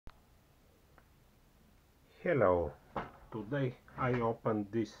Hello, today I opened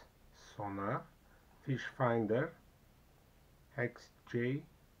this Sonar fish finder XJ01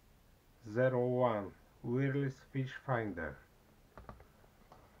 wireless fish finder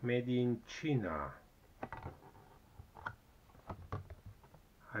made in China.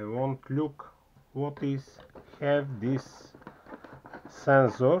 I want to look what is have this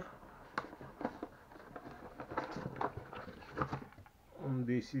sensor, and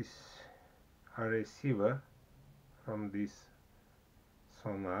this is a receiver from this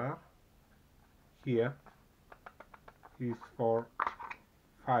Sonar. Here is for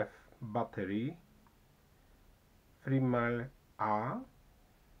 5 battery, 3 mile A.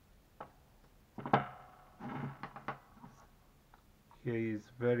 Here is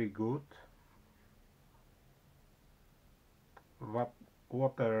very good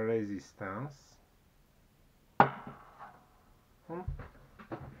water resistance.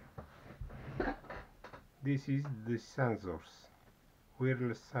 This is the sensors,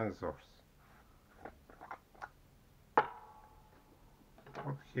 wireless sensors.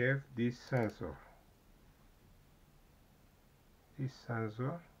 What have this sensor? This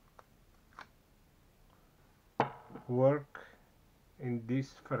sensor work in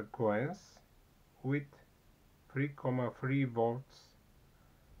this frequency with 3,3 volts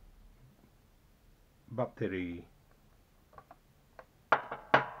battery.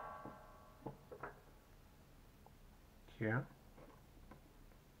 Here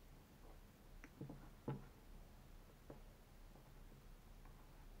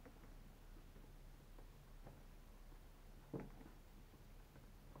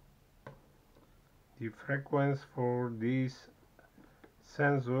the frequency for this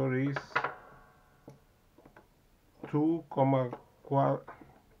sensor is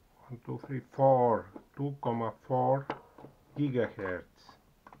 2,4 gigahertz.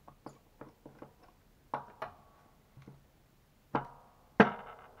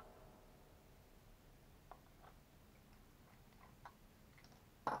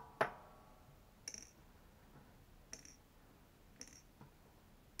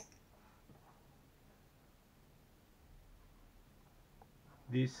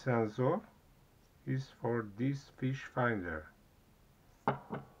 This sensor is for this fish finder.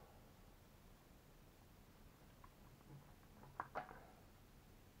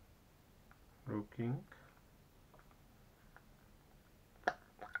 Looking.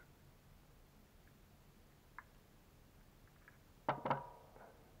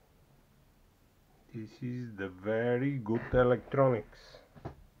 This is the very good electronics.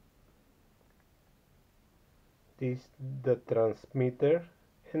 This is the transmitter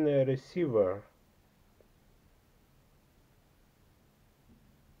and a receiver.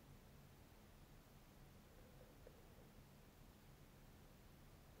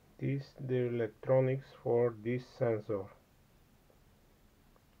 This is the electronics for this sensor.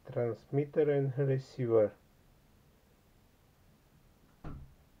 Transmitter and receiver.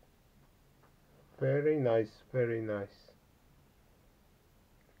 Very nice, very nice.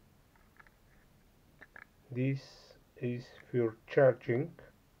 This is for charging.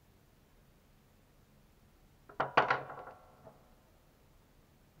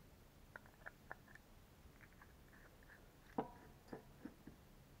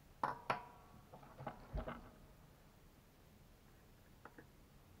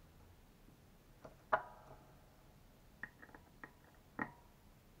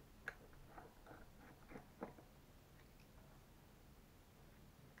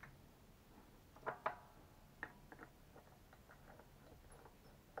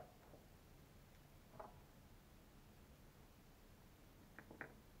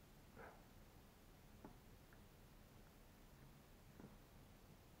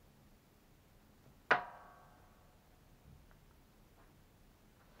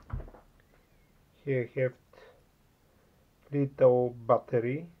 Here have little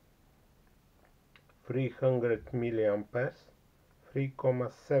battery, 300 milliamperes,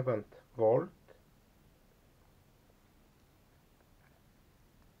 3,7 volt.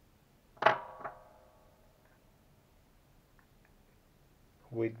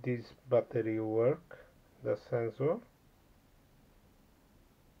 With this battery work the sensor.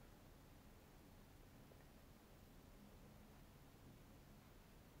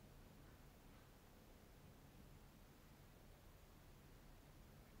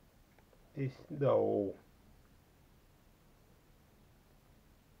 This though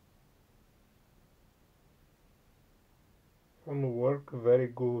and work very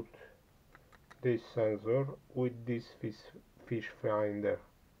good, this sensor with this fish finder.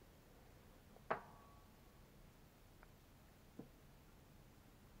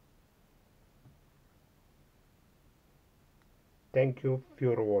 Thank you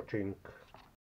for watching.